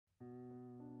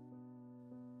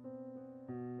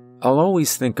I'll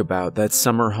always think about that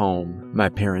summer home my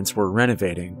parents were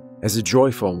renovating as a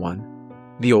joyful one.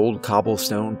 The old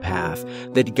cobblestone path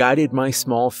that guided my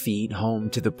small feet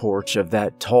home to the porch of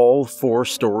that tall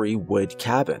 4-story wood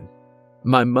cabin.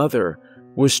 My mother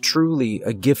was truly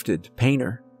a gifted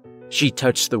painter. She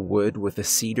touched the wood with a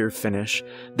cedar finish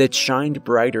that shined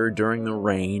brighter during the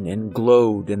rain and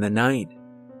glowed in the night.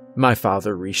 My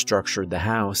father restructured the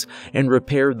house and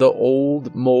repaired the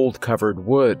old mold-covered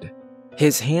wood.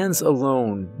 His hands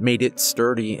alone made it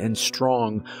sturdy and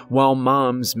strong, while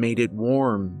Mom's made it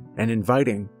warm and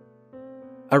inviting.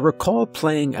 I recall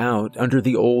playing out under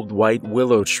the old white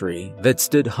willow tree that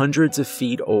stood hundreds of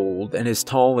feet old and as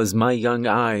tall as my young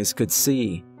eyes could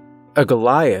see. A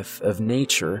Goliath of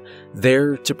nature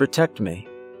there to protect me.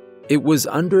 It was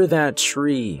under that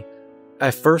tree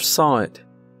I first saw it.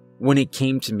 When it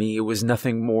came to me, it was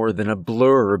nothing more than a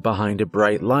blur behind a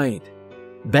bright light,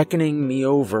 beckoning me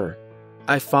over.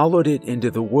 I followed it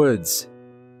into the woods.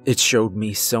 It showed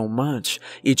me so much.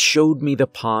 It showed me the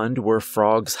pond where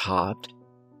frogs hopped,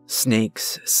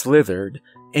 snakes slithered,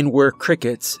 and where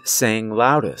crickets sang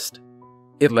loudest.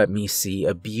 It let me see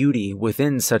a beauty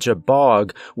within such a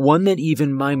bog, one that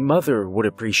even my mother would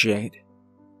appreciate.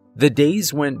 The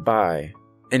days went by,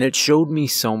 and it showed me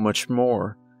so much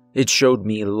more. It showed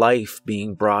me life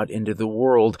being brought into the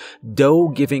world, doe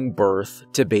giving birth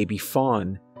to baby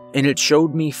fawn, and it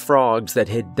showed me frogs that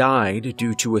had died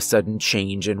due to a sudden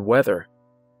change in weather.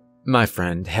 My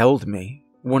friend held me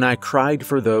when I cried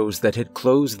for those that had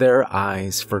closed their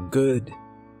eyes for good.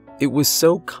 It was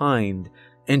so kind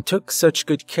and took such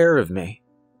good care of me.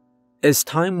 As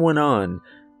time went on,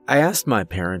 I asked my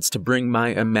parents to bring my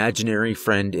imaginary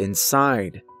friend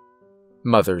inside.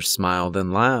 Mother smiled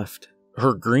and laughed,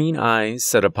 her green eyes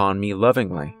set upon me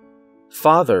lovingly.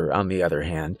 Father, on the other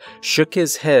hand, shook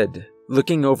his head,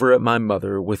 looking over at my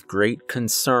mother with great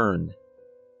concern.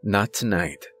 "Not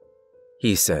tonight,"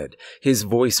 he said. His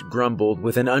voice grumbled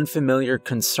with an unfamiliar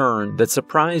concern that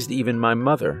surprised even my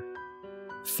mother.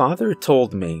 Father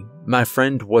told me my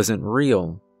friend wasn't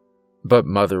real, but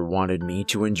Mother wanted me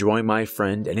to enjoy my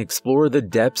friend and explore the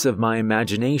depths of my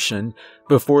imagination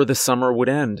before the summer would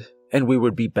end and we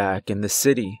would be back in the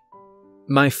city.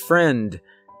 My friend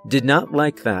did not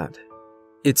like that.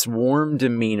 Its warm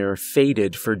demeanor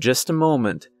faded for just a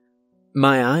moment.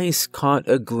 My eyes caught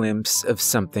a glimpse of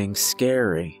something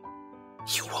scary.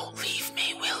 "You won't leave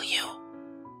me, will you?"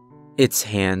 Its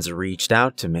hands reached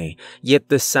out to me, yet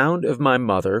the sound of my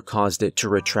mother caused it to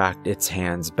retract its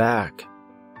hands back.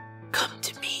 "Come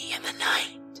to me in the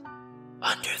night,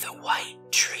 under the white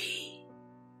tree."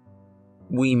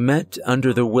 We met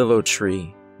under the willow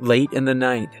tree, late in the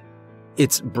night.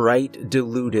 Its bright,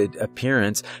 diluted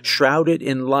appearance, shrouded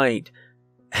in light,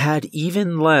 had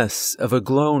even less of a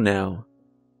glow now.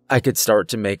 I could start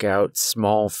to make out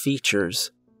small features.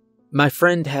 My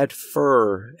friend had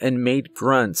fur and made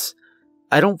grunts.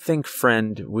 I don't think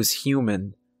friend was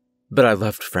human, but I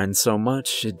loved friend so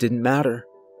much it didn't matter.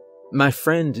 My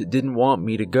friend didn't want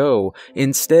me to go,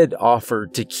 instead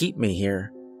offered to keep me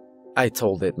here. I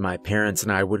told it my parents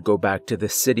and I would go back to the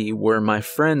city where my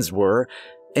friends were,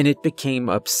 and it became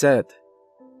upset.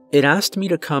 It asked me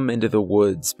to come into the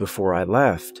woods before I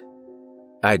left.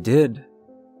 I did.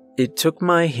 It took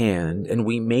my hand and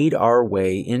we made our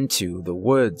way into the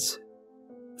woods.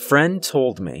 Friend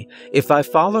told me if I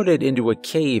followed it into a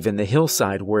cave in the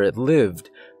hillside where it lived,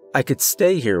 I could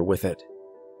stay here with it.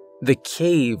 The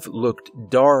cave looked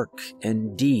dark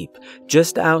and deep,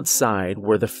 just outside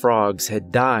where the frogs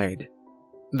had died.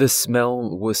 The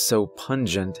smell was so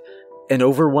pungent and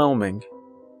overwhelming.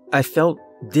 I felt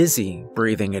dizzy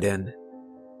breathing it in.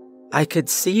 I could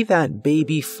see that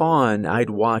baby fawn I'd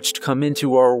watched come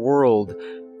into our world,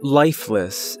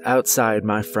 lifeless outside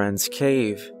my friend's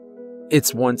cave,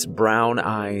 its once brown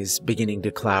eyes beginning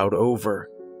to cloud over.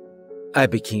 I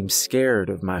became scared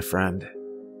of my friend.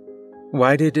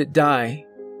 "Why did it die?"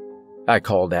 I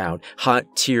called out, hot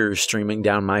tears streaming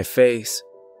down my face.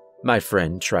 My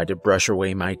friend tried to brush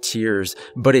away my tears,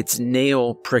 but its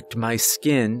nail pricked my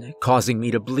skin, causing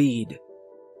me to bleed.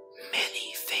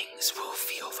 "Many things will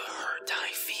feel the hurt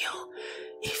I feel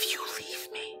if you leave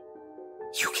me.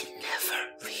 You can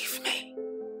never leave me."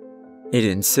 It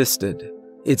insisted.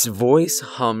 Its voice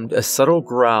hummed a subtle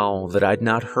growl that I'd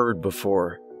not heard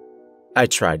before. I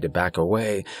tried to back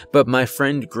away, but my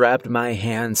friend grabbed my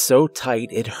hand so tight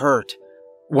it hurt.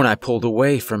 When I pulled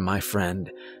away from my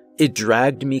friend, it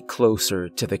dragged me closer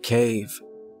to the cave.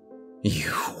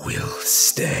 "You will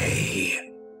stay,"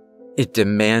 it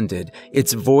demanded,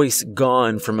 its voice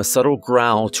gone from a subtle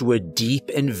growl to a deep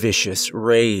and vicious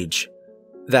rage.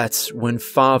 That's when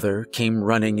Father came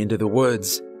running into the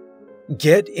woods.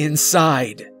 "Get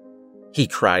inside!" he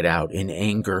cried out in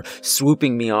anger,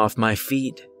 swooping me off my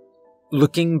feet.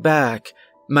 Looking back,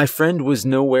 my friend was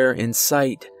nowhere in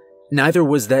sight, neither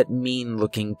was that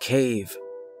mean-looking cave.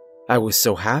 I was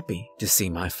so happy to see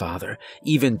my father.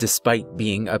 Even despite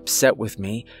being upset with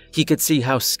me, he could see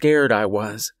how scared I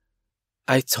was.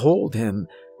 I told him,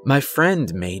 my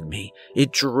friend made me.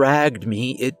 It dragged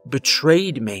me. It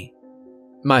betrayed me.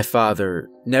 My father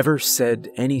never said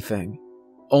anything,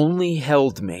 only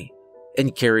held me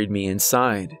and carried me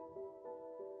inside.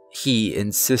 He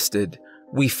insisted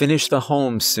we finish the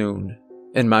home soon,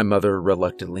 and my mother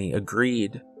reluctantly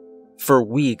agreed. For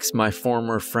weeks, my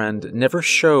former friend never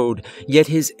showed, yet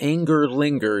his anger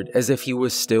lingered as if he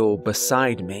was still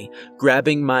beside me,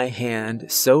 grabbing my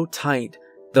hand so tight,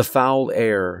 the foul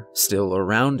air still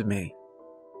around me.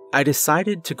 I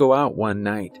decided to go out one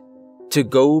night, to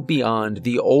go beyond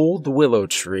the old willow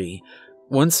tree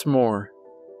once more.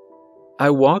 I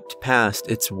walked past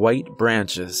its white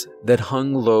branches that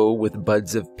hung low with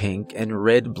buds of pink and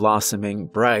red blossoming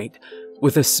bright,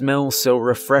 with a smell so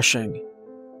refreshing.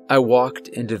 I walked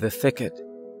into the thicket.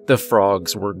 The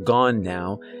frogs were gone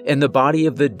now, and the body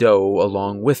of the doe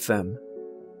along with them.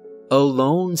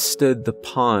 Alone stood the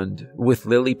pond, with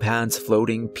lily pads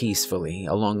floating peacefully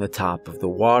along the top of the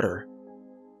water.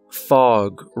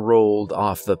 Fog rolled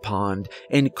off the pond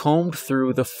and combed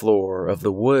through the floor of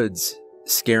the woods,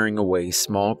 scaring away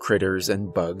small critters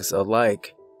and bugs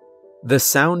alike. The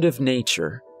sound of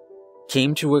nature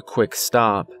came to a quick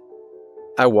stop.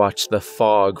 I watched the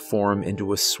fog form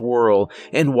into a swirl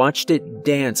and watched it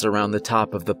dance around the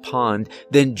top of the pond,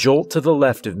 then jolt to the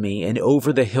left of me and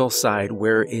over the hillside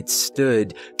where it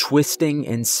stood, twisting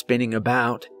and spinning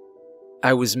about.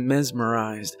 I was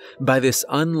mesmerized by this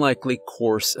unlikely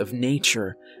course of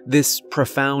nature, this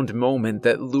profound moment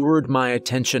that lured my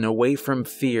attention away from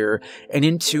fear and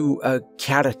into a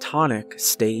catatonic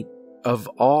state of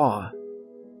awe.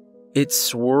 It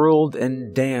swirled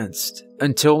and danced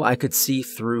until I could see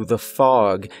through the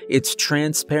fog, its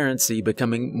transparency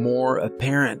becoming more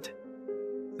apparent.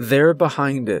 There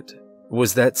behind it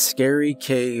was that scary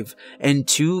cave and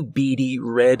two beady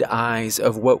red eyes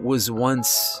of what was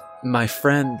once my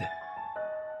friend.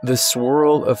 The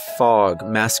swirl of fog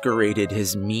masqueraded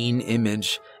his mean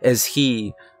image as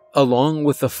he, along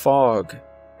with the fog,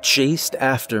 chased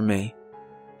after me.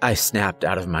 I snapped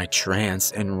out of my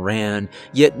trance and ran,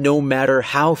 yet no matter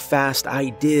how fast I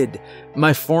did,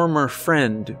 my former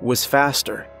friend was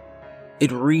faster.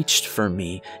 It reached for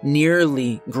me,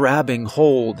 nearly grabbing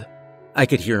hold. I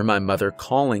could hear my mother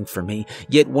calling for me,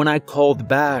 yet when I called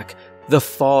back, the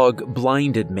fog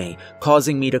blinded me,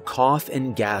 causing me to cough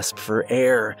and gasp for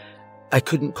air. I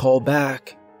couldn't call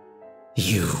back.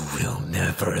 "You will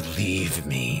never leave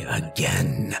me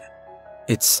again,"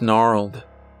 it snarled.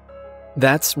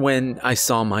 That's when I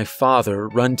saw my father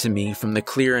run to me from the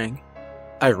clearing.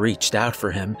 I reached out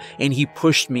for him, and he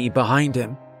pushed me behind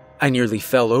him. I nearly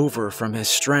fell over from his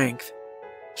strength.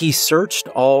 He searched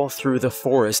all through the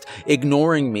forest,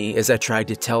 ignoring me as I tried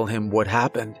to tell him what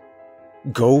happened.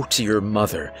 "Go to your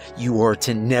mother. You are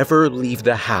to never leave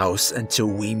the house until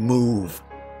we move,"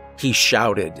 he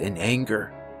shouted in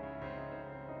anger.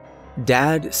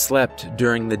 Dad slept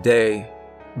during the day,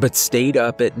 but stayed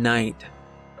up at night,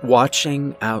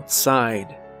 watching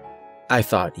outside. I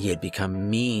thought he had become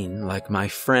mean like my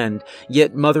friend,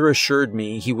 yet Mother assured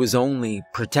me he was only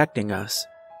protecting us.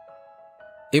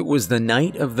 It was the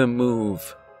night of the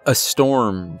move. A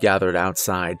storm gathered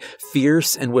outside.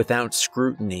 Fierce and without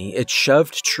scrutiny, it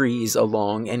shoved trees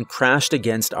along and crashed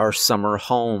against our summer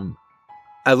home.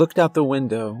 I looked out the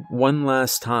window one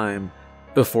last time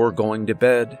before going to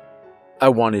bed. I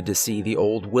wanted to see the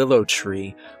old willow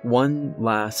tree one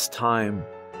last time.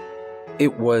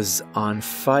 It was on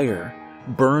fire,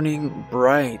 burning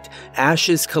bright,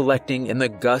 ashes collecting in the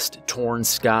gust-torn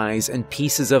skies and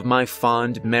pieces of my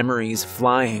fond memories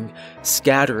flying,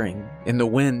 scattering in the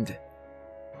wind.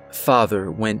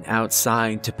 Father went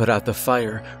outside to put out the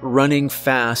fire, running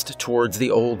fast towards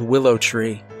the old willow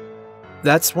tree.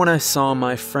 That's when I saw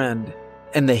my friend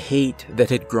and the hate that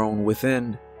had grown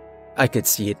within. I could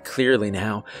see it clearly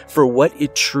now for what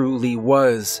it truly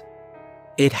was.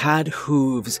 It had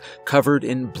hooves covered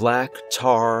in black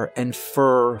tar and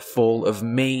fur full of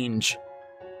mange.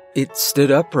 It stood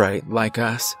upright like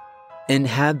us and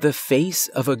had the face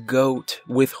of a goat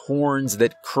with horns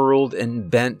that curled and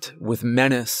bent with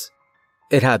menace.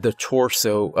 It had the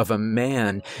torso of a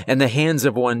man and the hands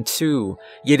of one too,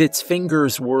 yet its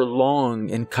fingers were long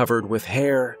and covered with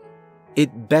hair.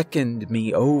 It beckoned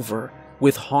me over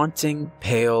with haunting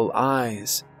pale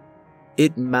eyes.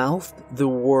 It mouthed the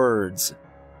words,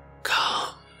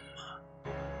 "Come."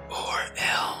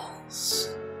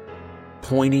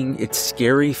 pointing its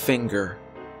scary finger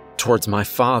towards my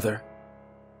father.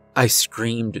 I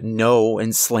screamed no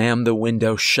and slammed the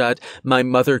window shut. My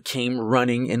mother came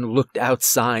running and looked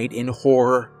outside in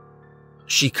horror.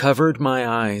 She covered my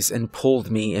eyes and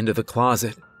pulled me into the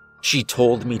closet. She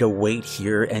told me to wait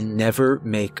here and never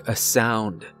make a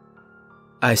sound.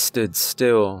 I stood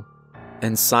still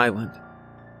and silent.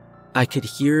 I could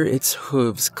hear its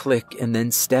hooves click and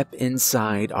then step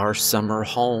inside our summer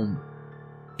home.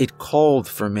 It called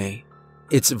for me,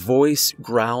 its voice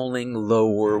growling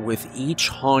lower with each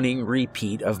haunting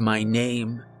repeat of my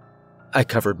name. I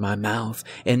covered my mouth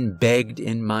and begged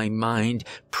in my mind,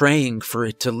 praying for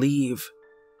it to leave.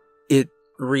 It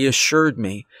reassured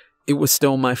me. It was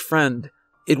still my friend.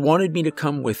 It wanted me to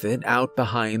come with it out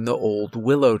behind the old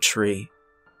willow tree.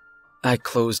 I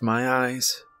closed my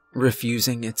eyes,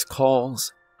 refusing its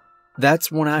calls.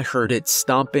 That's when I heard it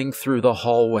stomping through the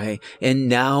hallway and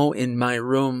now in my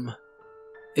room.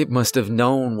 It must have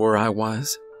known where I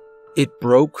was. It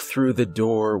broke through the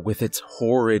door with its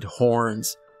horrid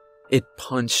horns. It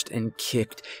punched and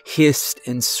kicked, hissed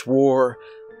and swore.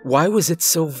 Why was it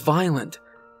so violent?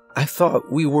 I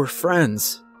thought we were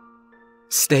friends.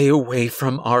 "Stay away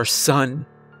from our son,"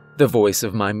 the voice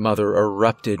of my mother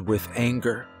erupted with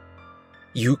anger.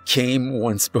 "You came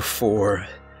once before.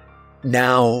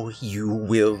 Now you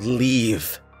will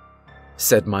leave,"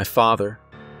 said my father.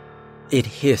 It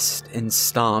hissed and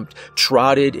stomped,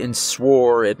 trotted and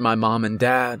swore at my mom and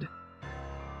dad.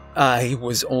 "I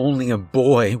was only a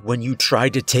boy when you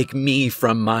tried to take me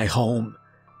from my home.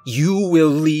 You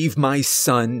will leave my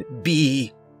son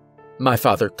be." My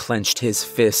father clenched his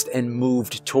fist and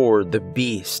moved toward the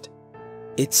beast.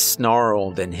 It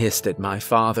snarled and hissed at my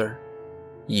father.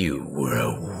 "You were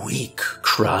a weak,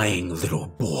 crying little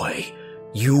boy.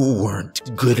 You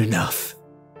weren't good enough."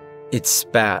 It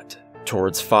spat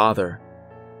towards father.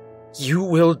 "You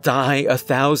will die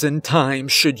 1,000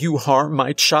 times should you harm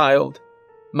my child,"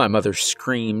 my mother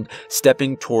screamed,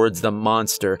 stepping towards the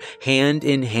monster, hand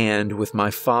in hand with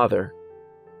my father.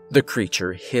 The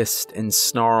creature hissed and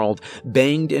snarled,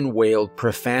 banged and wailed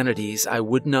profanities I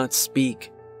would not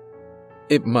speak.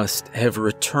 It must have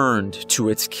returned to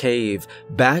its cave,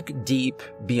 back deep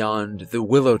beyond the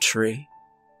willow tree.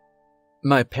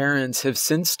 My parents have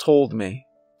since told me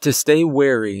to stay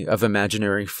wary of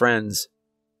imaginary friends.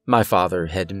 My father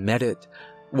had met it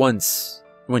once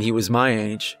when he was my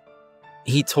age.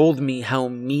 He told me how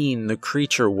mean the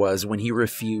creature was when he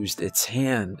refused its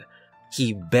hand.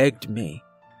 He begged me,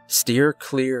 steer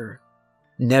clear,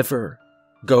 never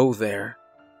go there.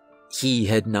 He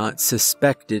had not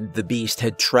suspected the beast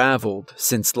had traveled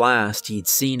since last he'd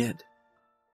seen it.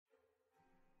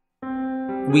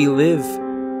 We live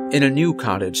in a new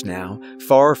cottage now,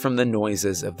 far from the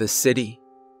noises of the city.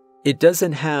 It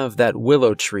doesn't have that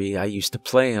willow tree I used to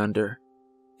play under.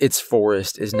 Its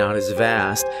forest is not as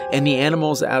vast, and the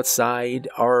animals outside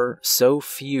are so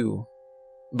few.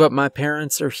 But my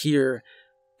parents are here,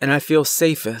 and I feel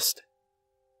safest.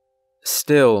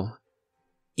 Still,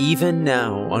 even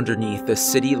now, underneath the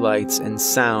city lights and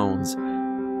sounds,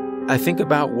 I think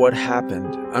about what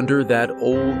happened under that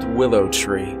old willow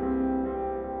tree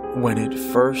when it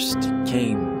first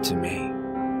came to me.